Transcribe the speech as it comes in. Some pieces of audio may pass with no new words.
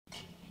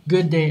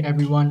Good day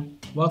everyone,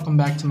 welcome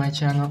back to my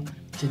channel.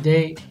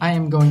 Today I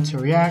am going to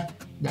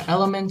react the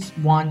Elements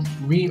 1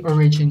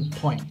 Re-Origin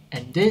Point,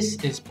 and this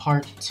is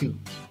part 2.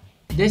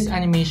 This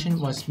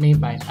animation was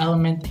made by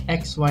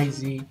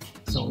ElementXYZ,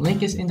 so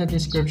link is in the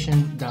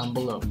description down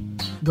below.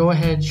 Go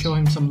ahead, show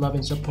him some love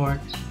and support,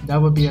 that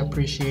would be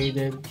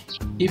appreciated.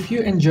 If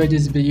you enjoyed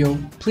this video,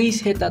 please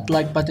hit that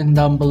like button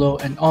down below,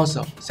 and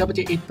also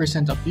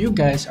 78% of you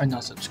guys are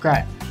not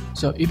subscribed.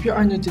 So if you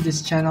are new to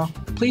this channel,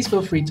 please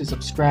feel free to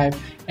subscribe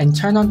and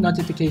turn on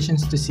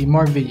notifications to see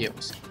more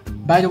videos.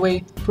 By the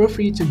way, feel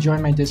free to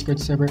join my Discord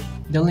server,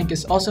 the link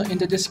is also in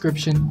the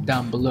description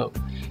down below.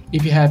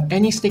 If you have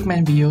any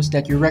Stickman videos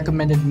that you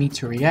recommended me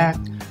to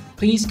react,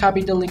 please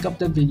copy the link of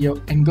the video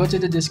and go to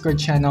the Discord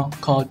channel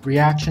called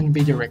Reaction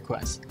Video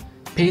Request.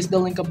 Paste the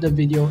link of the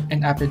video,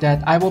 and after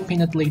that I will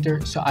pin it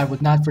later so I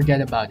would not forget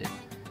about it.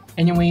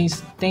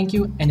 Anyways, thank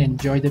you and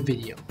enjoy the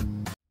video.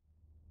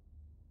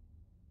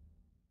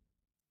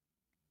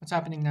 What's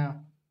happening now?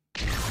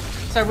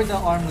 Start with the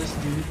armless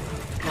dude.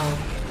 Well,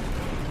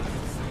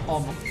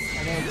 almost.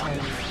 I gotta tell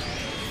you.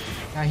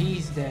 Now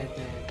he's dead.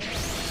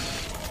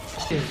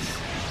 Shit.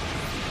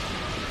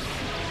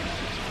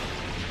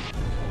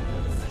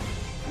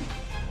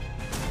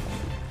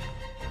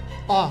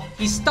 Oh,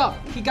 he's stuck.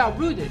 He got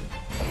rooted.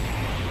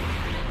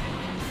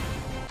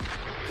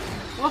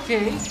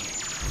 Okay.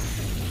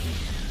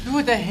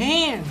 With the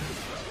hand.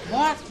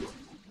 What?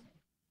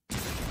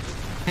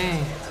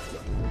 Hand.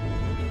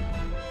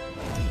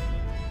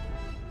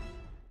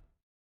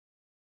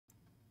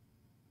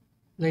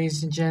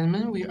 Ladies and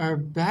gentlemen, we are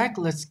back.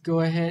 Let's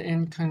go ahead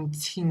and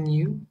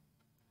continue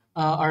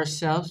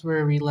ourselves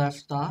where we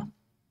left off.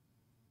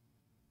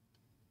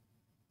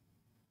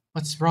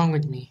 What's wrong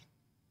with me?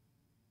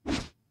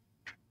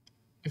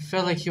 It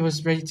felt like he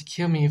was ready to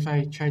kill me if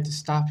I tried to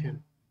stop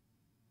him.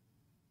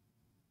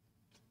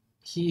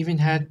 He even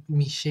had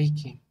me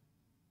shaking.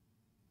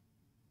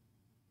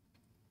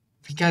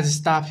 We gotta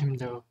stop him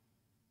though.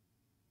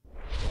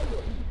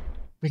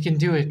 We can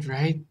do it,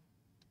 right?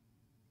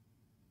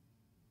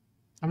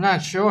 I'm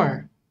not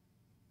sure.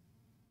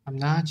 I'm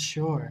not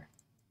sure.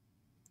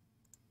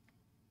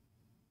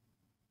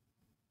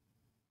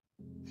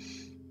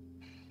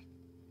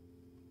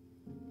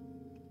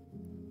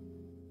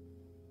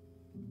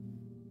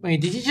 Wait,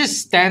 did you just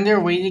stand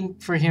there waiting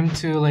for him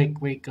to like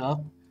wake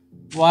up?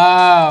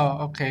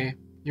 Wow, okay.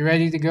 You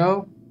ready to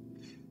go?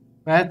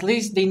 But at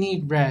least they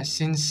need rest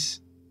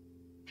since...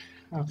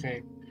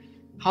 Okay.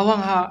 How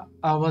long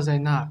was I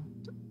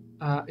knocked?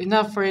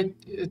 Enough for it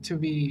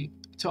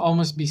to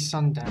almost be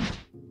sundown.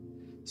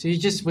 So you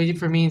just waited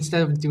for me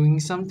instead of doing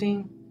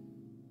something?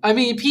 I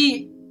mean,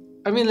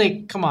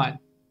 like, come on.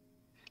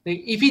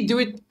 Like,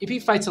 if he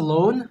fights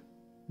alone,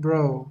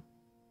 bro,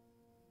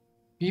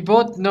 we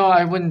both know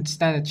I wouldn't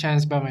stand a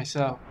chance by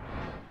myself.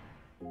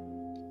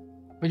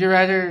 Would you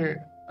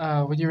rather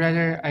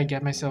I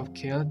get myself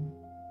killed?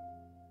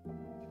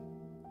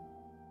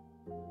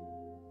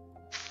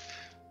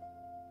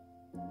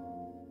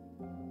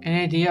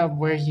 Any idea of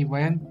where he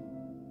went?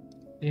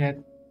 Yeah,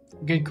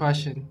 good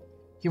question.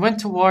 He went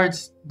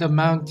towards the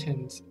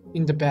mountains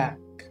in the back.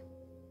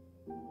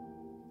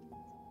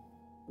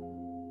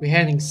 We're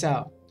heading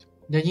south.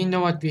 Then you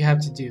know what we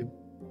have to do.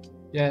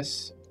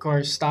 Yes, of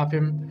course, stop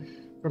him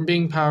from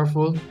being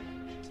powerful.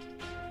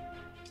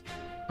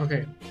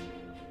 Okay.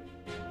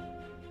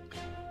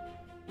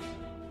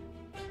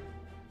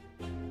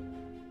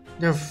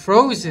 They're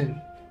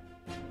frozen.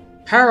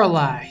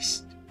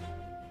 Paralyzed.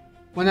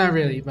 Well, not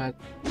really, but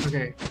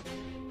okay.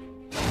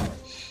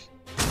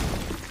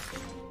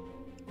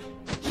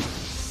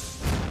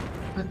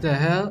 What the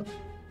hell?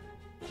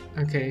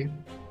 Okay.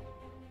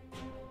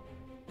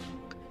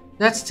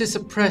 That's to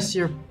suppress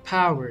your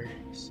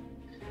powers.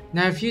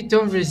 Now if you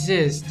don't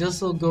resist,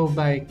 this will go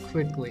by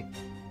quickly.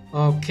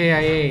 Oh,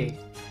 KIA.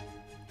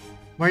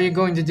 What are you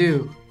going to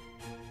do?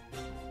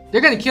 They're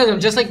gonna kill them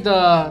just like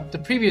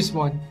the previous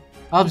one.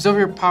 I'll absorb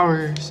your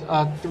powers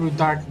through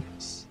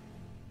darkness.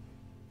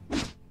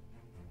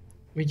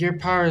 With your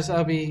powers,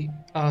 I'll be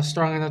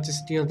strong enough to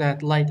steal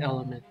that light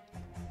element.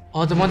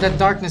 Oh, the one that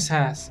darkness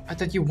has. I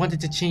thought you wanted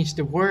to change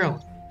the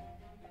world.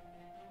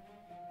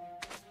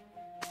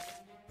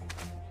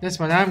 That's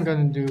what I'm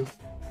gonna do.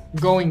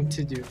 Going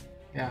to do.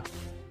 Yeah.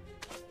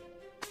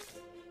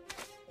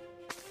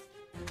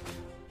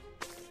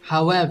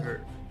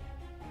 However,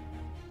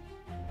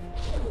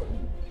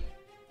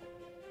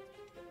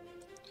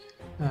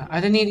 I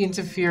don't need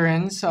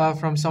interference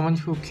from someone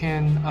who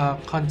can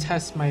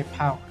contest my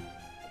power.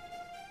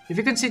 If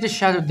you consider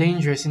Shadow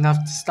dangerous enough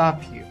to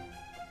stop you,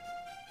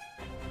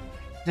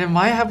 then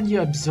why haven't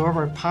you absorbed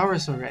our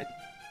powers already?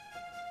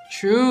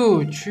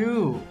 True.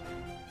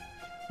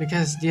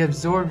 Because the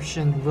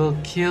absorption will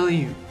kill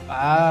you.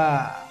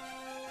 Ah.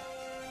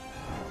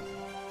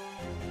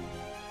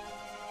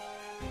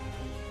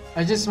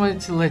 I just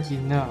wanted to let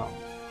you know.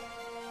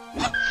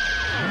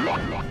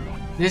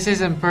 This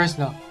isn't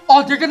personal.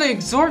 Oh, they're gonna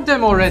absorb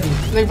them already.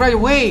 Like right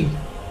away.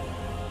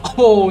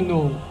 Oh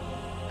no.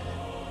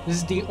 This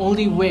is the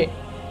only way.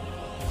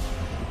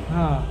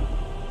 Huh.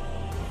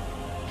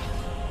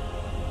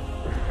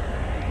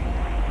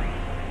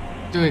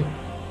 Dude,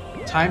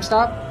 time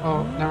stop?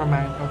 Oh, never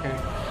mind. Okay.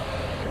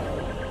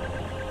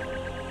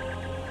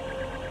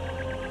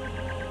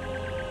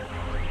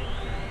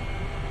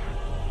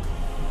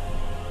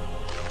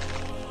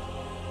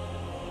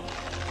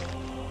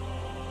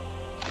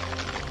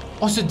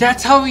 Oh, so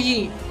that's how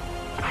he...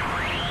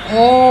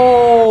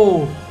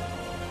 Oh!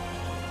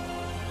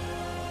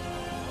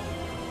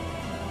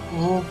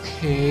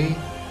 Okay.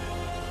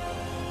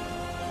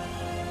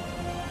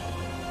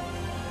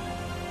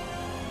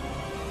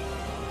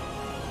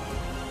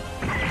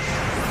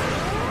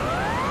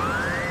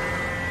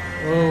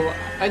 Oh,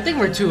 I think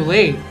we're too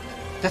late.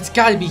 That's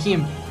gotta be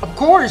him. Of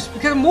course, we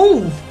gotta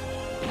move!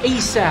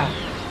 ASAP.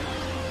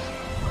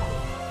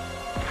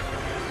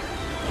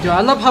 Dude,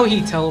 I love how he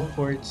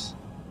teleports.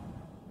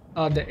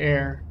 The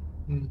air.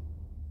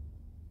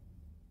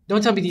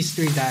 Don't tell me these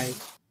three died.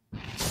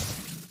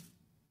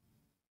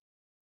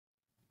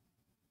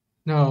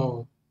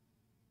 No.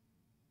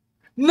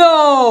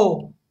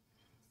 No!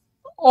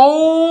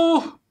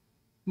 Oh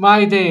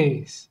my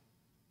days.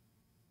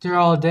 They're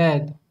all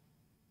dead.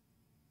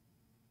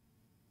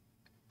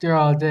 They're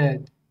all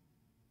dead.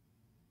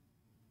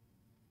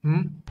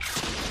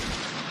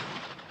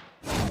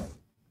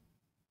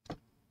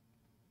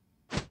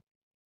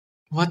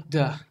 What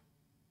the?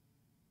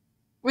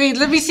 Wait,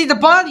 let me see the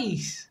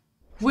bodies!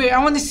 Wait,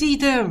 I want to see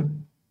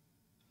them!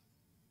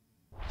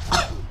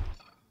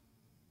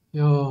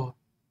 Yo.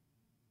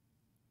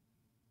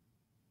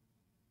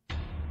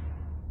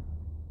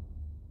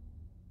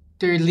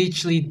 They're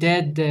literally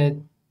dead.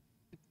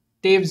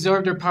 They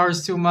absorbed their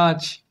powers too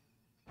much.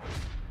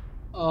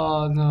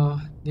 Oh no,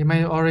 they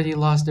might have already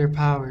lost their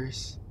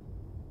powers.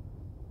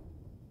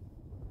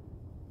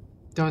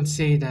 Don't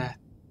say that.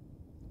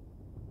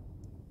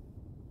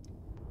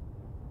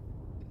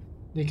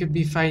 They could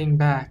be fighting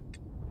back.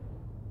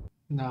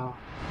 No,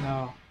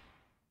 no.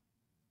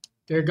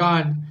 They're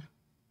gone.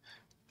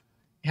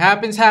 It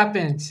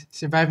happens.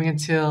 Surviving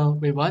until...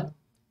 Wait, what?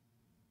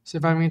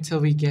 Surviving until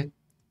we get...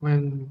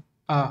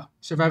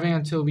 Surviving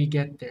until we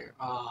get there.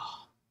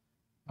 Oh,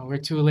 we're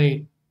too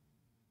late.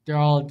 They're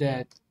all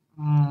dead.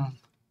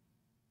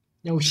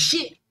 No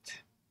shit!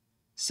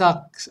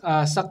 Sucked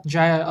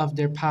dry of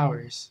their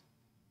powers.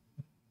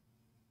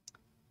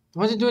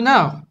 What to do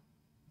now?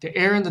 The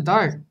air in the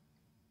dark.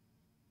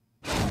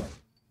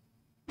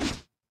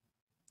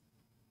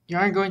 You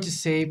aren't going to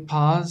say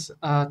pause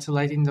to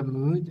lighten the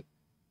mood?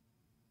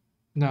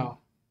 No.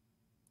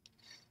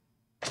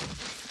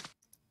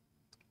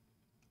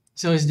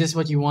 So is this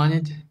what you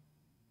wanted?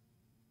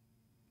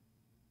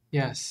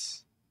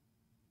 Yes.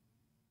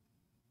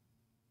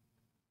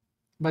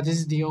 But this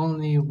is the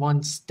only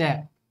one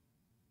step.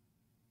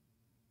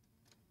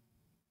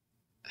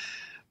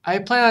 I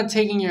plan on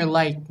taking your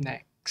light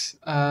next.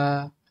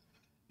 And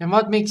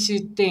what makes you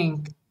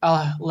think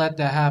I'll let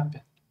that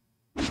happen?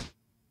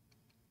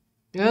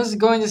 Who's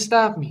going to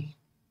stop me?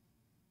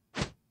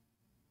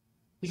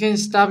 You can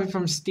stop me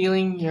from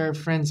stealing your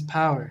friend's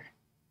power.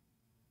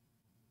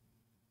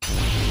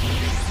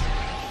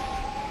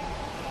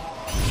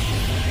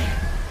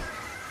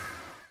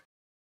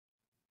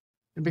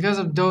 And because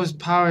of those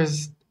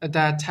powers,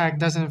 that attack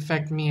doesn't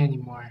affect me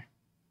anymore.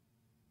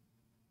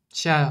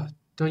 Shadow,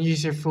 don't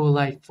use your full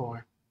light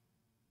form.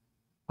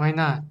 Why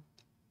not?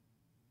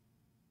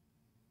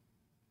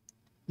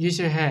 Use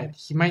your head.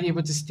 He might be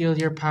able to steal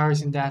your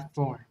powers in that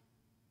form.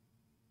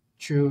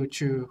 True,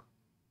 true.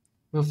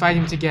 We'll fight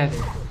him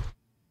together.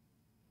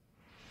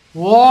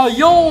 Whoa,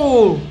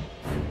 yo!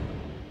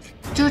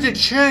 Dude, the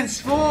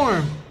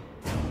transform!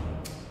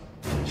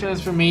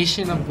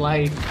 Transformation of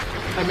light.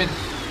 I mean,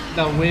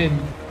 the wind.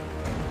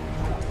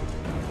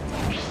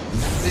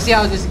 Let's see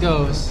how this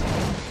goes.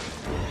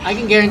 I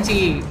can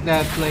guarantee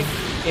that, like,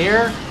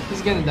 air,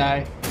 he's gonna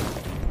die.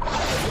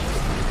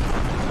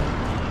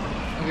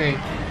 Okay,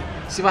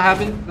 see what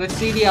happened? Let's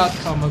see the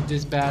outcome of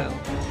this battle.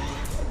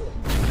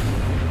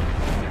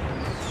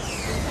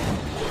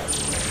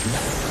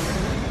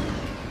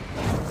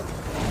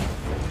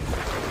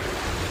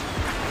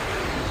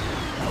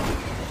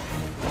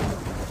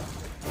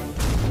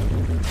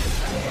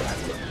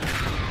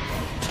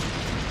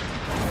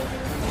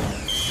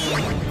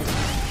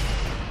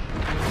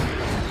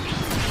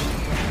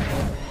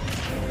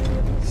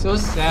 So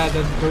sad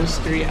that those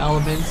three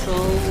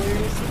elementals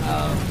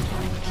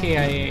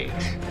KIA.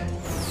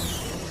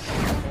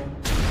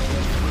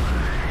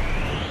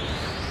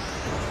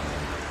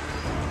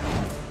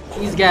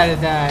 He's gotta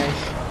die.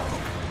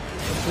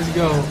 Let's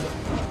go.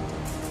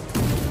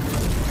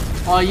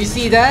 Oh, you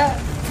see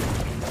that?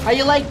 How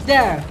you like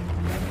that?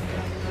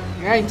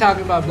 I ain't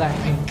talking about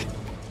Blackpink.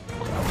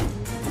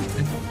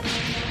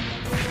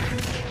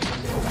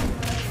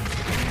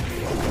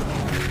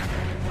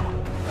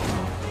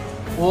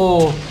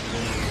 Whoa.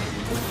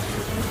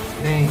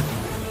 Dang.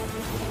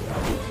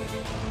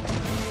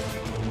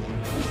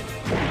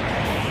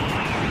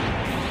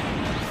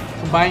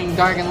 Combining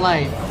dark and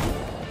light.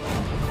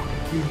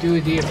 You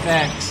do the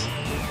effects.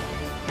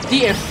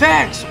 The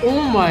effects!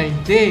 Oh my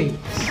days.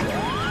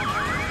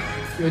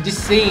 Yo, this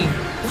scene.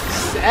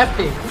 This is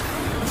epic.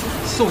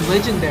 It's so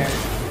legendary.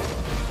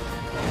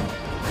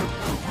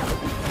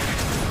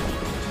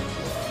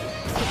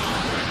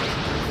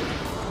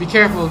 Be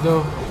careful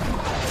though.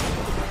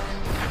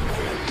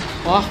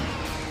 Oh.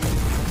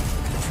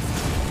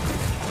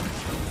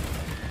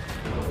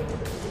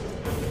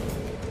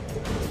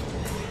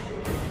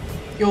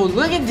 Yo,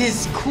 look at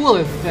this cool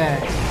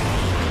effect.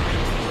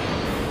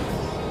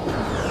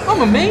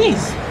 I'm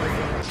amazed.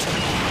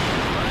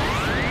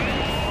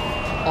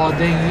 Oh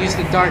dang, he used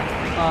the dark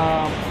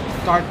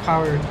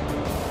power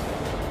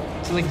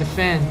to like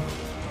defend.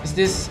 Is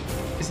this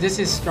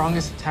his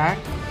strongest attack?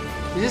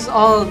 If this is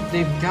all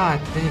they've got,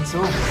 then it's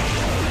over.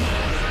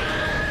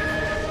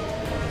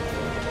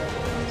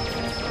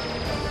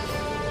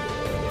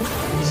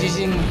 He's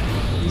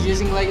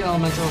using like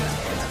elemental.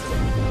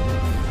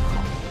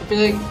 I feel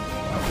like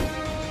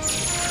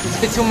it's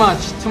a bit too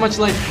much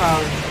life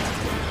power.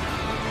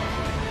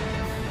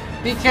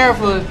 Be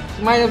careful,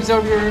 it might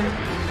absorb your.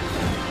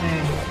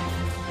 Man.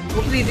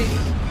 Hopefully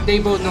they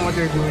both know what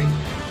they're doing.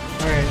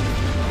 Alright.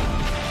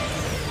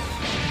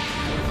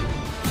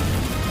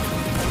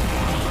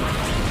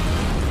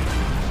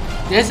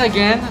 Yes,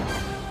 again.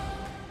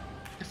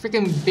 A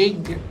freaking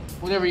big,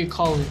 whatever you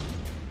call it.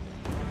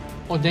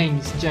 Oh dang,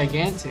 it's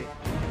gigantic.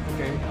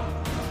 Okay.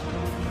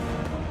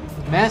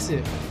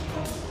 Massive.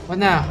 What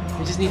now?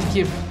 We just need to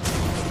keep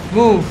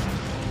move.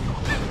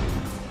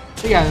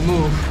 We gotta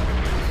move.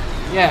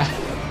 Yeah.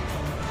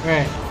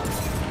 Right.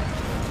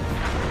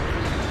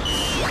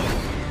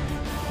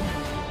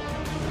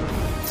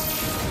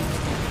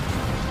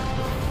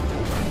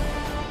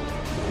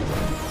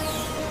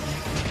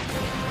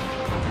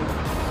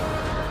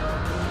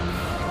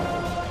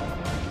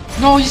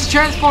 No, he's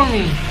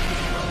transforming.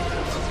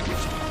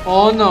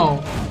 Oh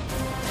no.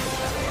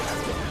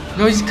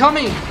 No, he's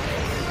coming.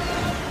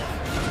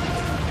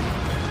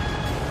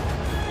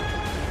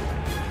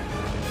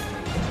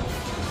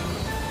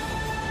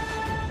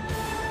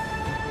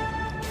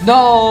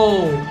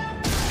 No!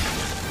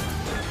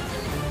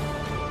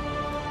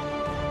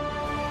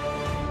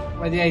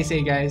 What did I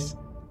say, guys?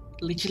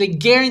 Literally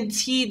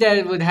guaranteed that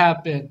it would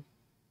happen.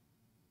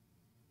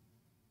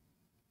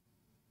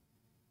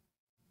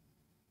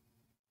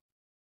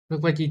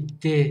 Look what you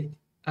did.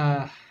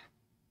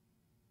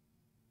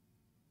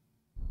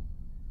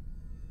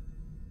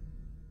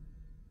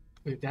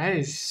 Wait, that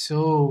is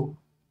so...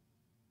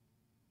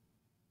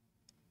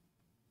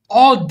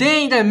 Oh,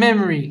 dang, that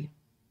memory!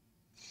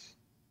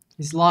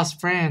 His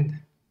lost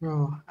friend.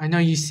 Bro, I know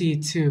you see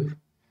it too.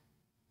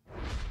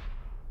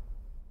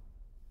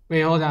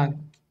 Wait, hold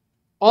on.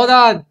 Hold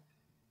on!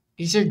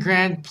 Is your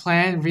grand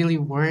plan really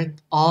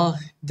worth all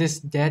this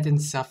death and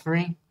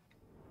suffering?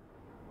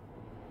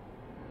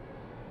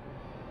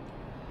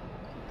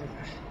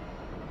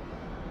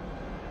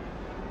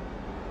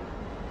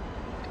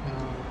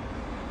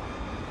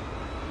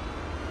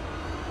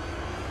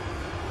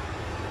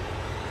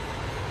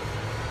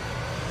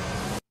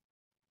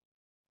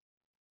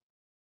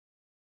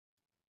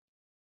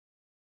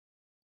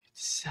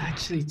 It's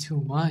actually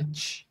too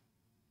much.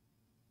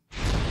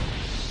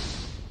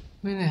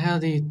 Who the hell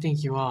do you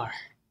think you are?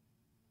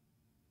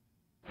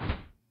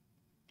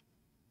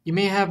 You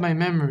may have my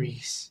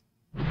memories,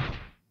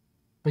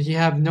 but you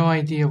have no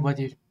idea what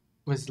it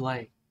was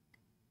like.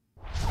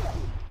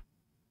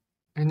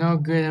 I know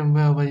good and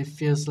well what it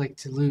feels like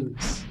to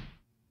lose.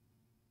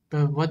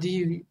 But what do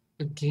you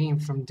gain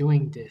from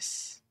doing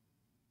this?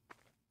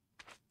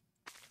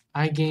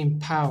 I gain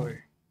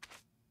power.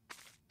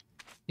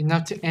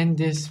 Enough to end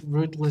this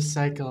ruthless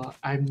cycle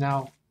I'm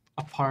now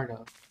a part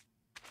of.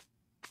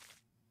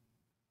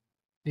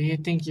 Do you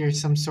think you're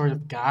some sort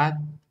of god?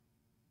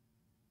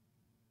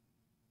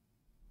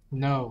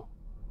 No.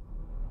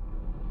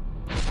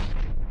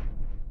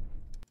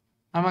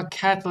 I'm a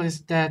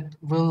catalyst that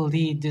will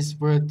lead this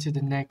world to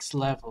the next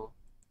level.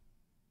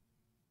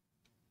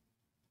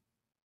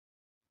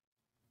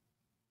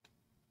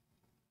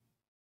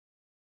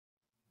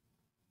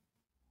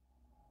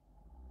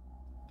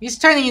 He's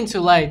turning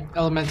into light,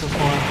 elemental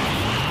form.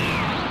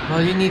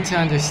 Well, you need to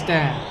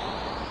understand.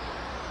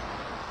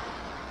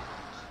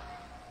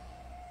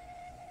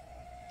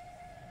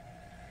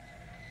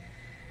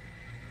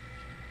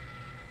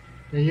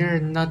 That you're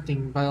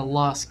nothing but a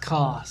lost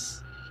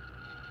cause.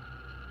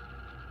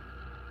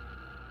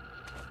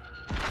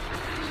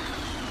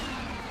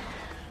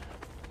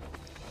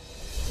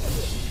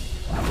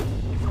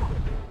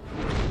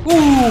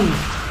 Ooh!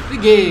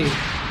 Big game!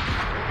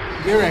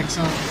 You're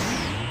excellent.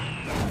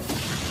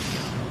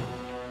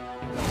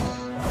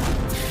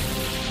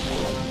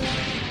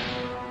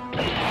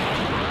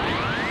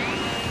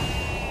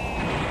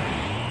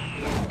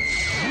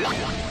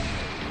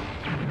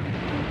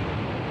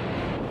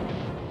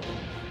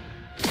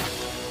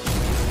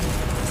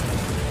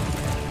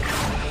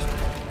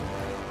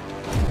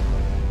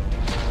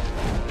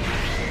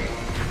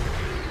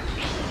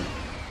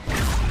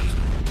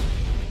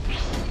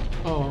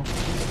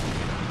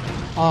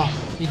 Oh,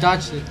 he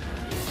dodged it.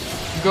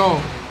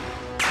 Go.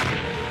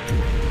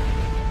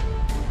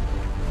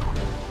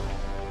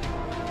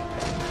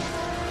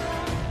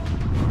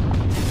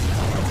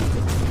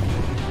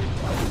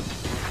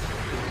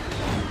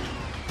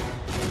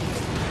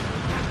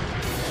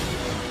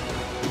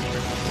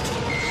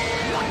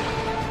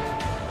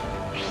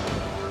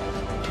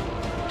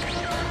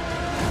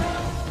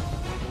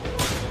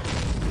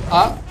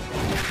 Ah!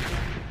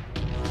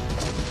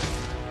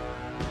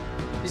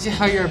 This is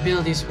how your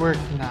abilities work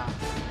now.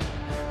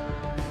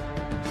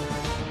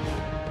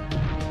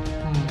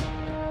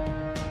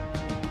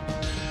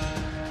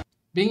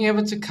 Being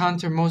able to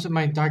counter most of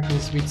my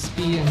darkness with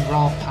speed and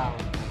raw power.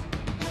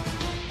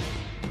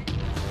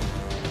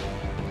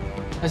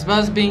 As well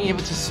as being able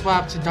to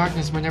swap to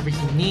darkness whenever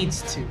he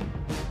needs to.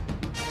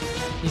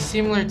 He's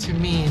similar to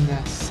me in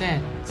that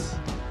sense.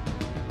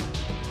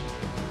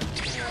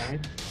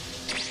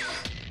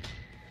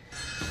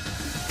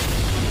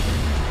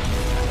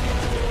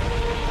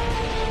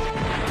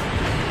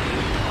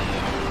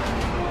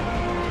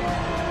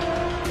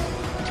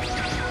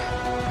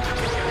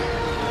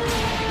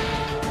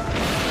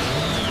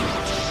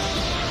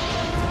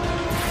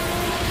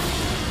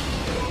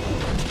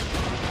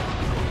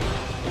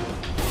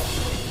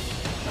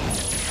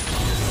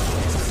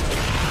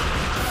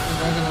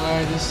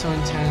 Alright. This is so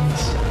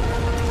intense.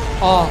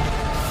 Oh.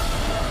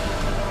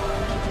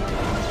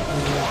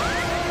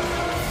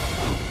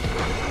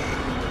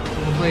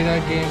 To play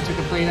that game. To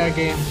play that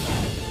game.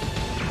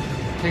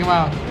 Take him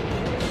out.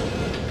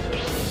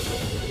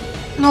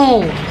 No.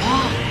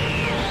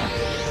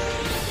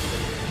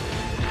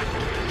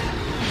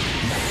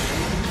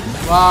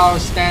 Wow,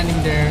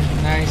 standing there.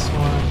 Nice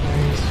one.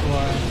 Nice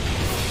one.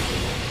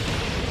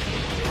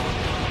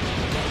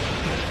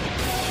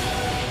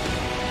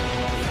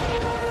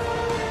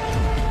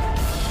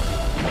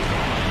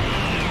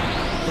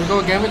 We go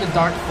again with the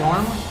dark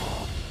form.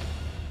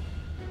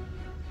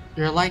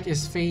 Your light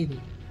is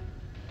fading.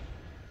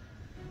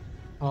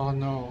 Oh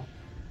no.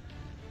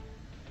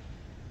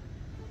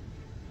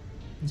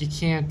 You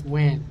can't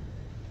win.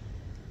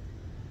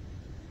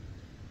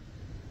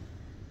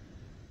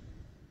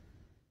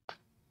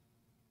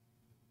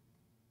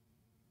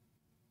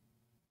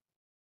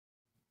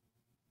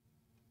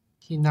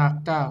 He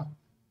knocked out.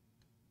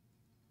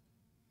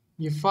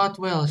 You fought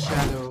well,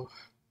 Shadow.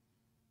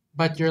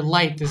 But your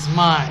light is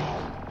mine.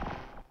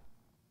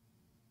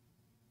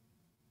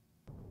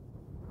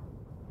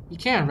 You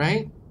can,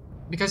 right?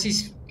 Because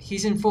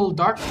he's in full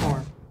dark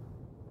form.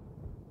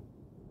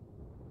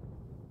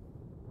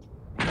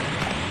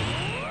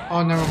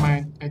 Oh, never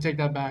mind. I take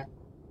that back.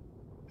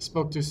 I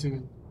spoke too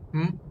soon.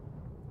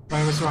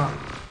 Why, what's wrong?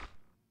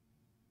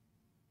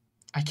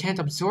 I can't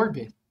absorb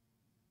it.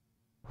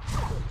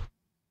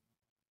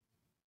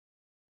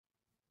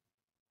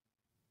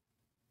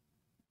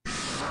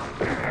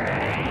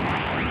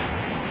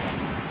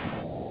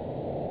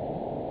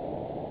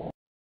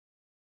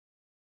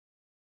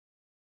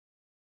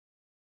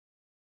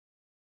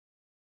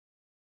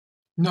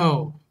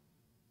 No.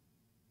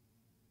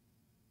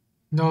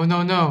 No,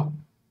 no, no.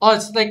 Oh,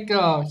 it's like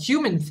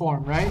human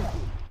form, right?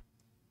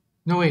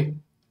 No, wait.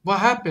 What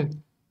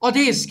happened? Oh,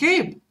 they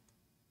escaped!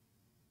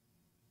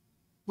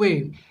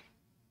 Wait.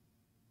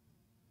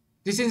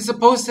 This isn't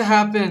supposed to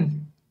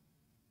happen.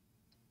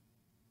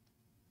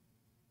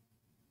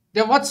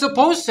 Then what's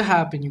supposed to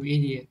happen, you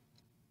idiot?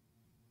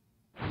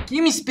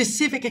 Give me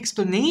specific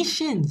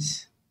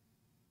explanations.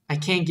 I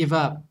can't give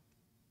up.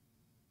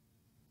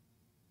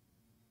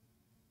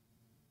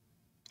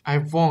 I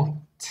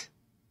won't.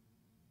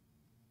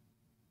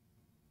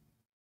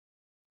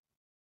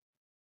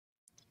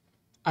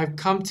 I've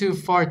come too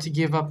far to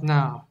give up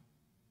now.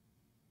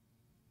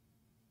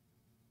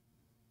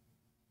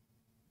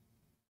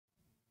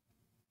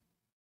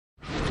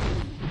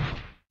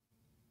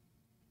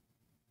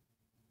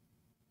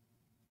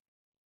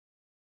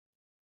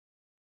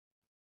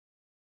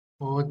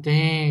 Oh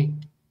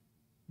dang.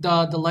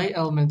 The light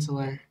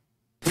elemental.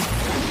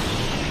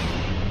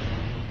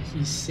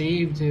 He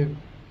saved him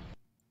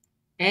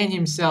and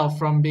himself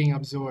from being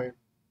absorbed.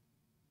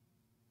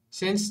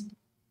 Since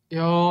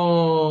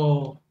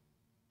yo,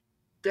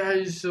 that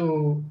is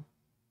so.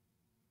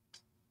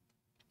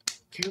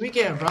 Can we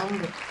get a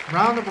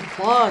round of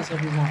applause,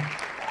 everyone?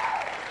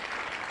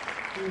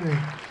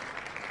 Yeah.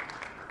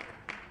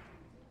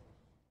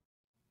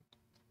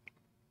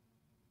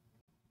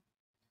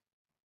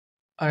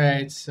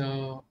 Alright,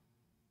 so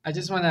I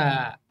just want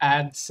to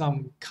add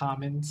some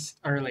comments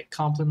or like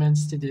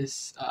compliments to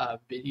this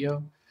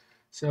video.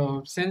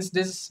 So since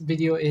this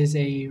video is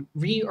a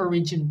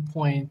re-origin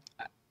point,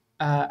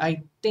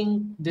 I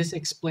think this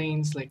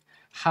explains like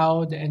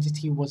how the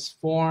entity was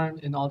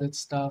formed and all that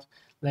stuff,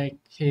 like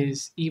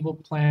his evil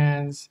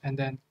plans, and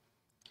then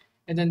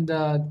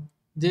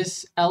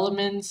this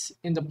elements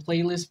in the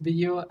playlist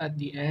video at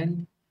the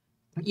end.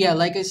 Yeah,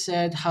 like I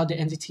said, how the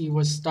entity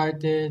was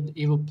started,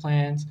 evil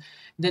plans,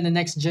 then the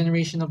next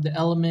generation of the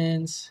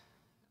elements.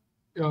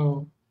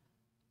 Oh,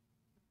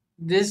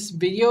 this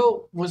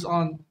video was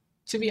on.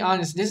 To be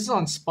honest, this is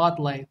on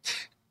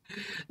Spotlight.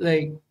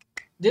 Like,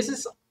 this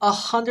is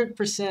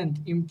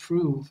 100%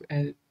 improved,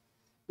 and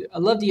I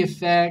love the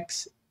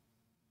effects.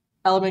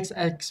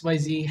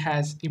 ElementXYZ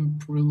has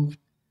improved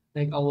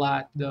like a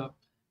lot. Though,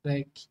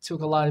 like he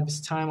took a lot of his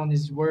time on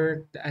his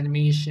work, the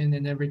animation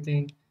and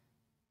everything.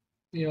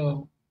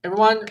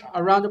 Everyone,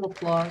 a round of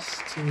applause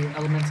to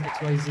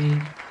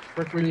ElementXYZ.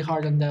 Worked really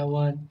hard on that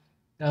one.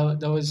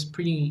 That was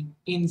pretty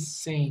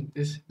insane.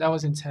 That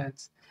was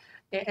intense.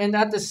 And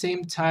at the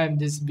same time,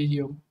 this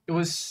video, it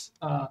was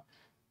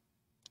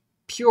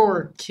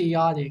pure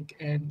chaotic,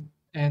 and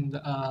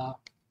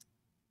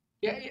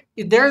yeah,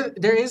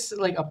 there is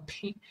like a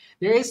pain,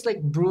 there is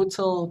like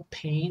brutal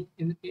pain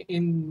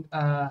in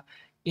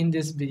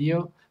this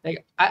video.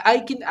 Like I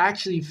can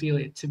actually feel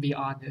it, to be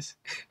honest.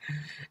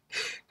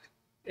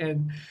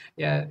 And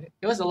yeah,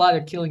 it was a lot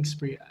of killing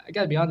spree. I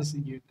gotta be honest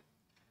with you.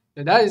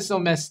 Yeah, that is so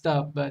messed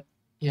up, but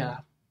yeah.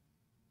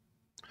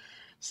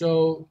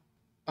 So,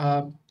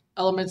 uh,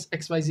 Elements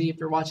XYZ, if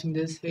you're watching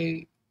this,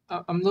 hey,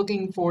 I'm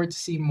looking forward to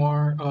see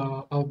more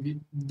of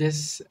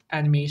this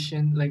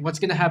animation. Like, what's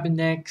gonna happen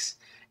next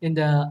in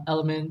the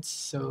Elements?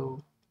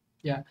 So,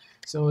 yeah.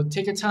 So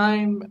take your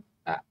time.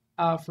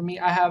 For me,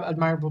 I have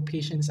admirable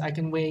patience. I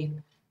can wait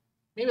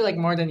maybe like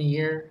more than a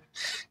year.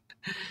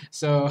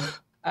 So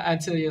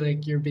until you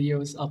like your video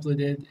is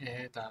uploaded,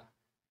 and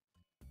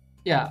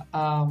yeah.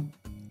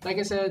 Like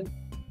I said,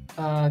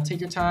 take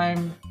your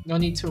time. No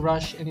need to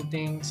rush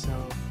anything. So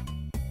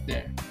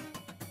there.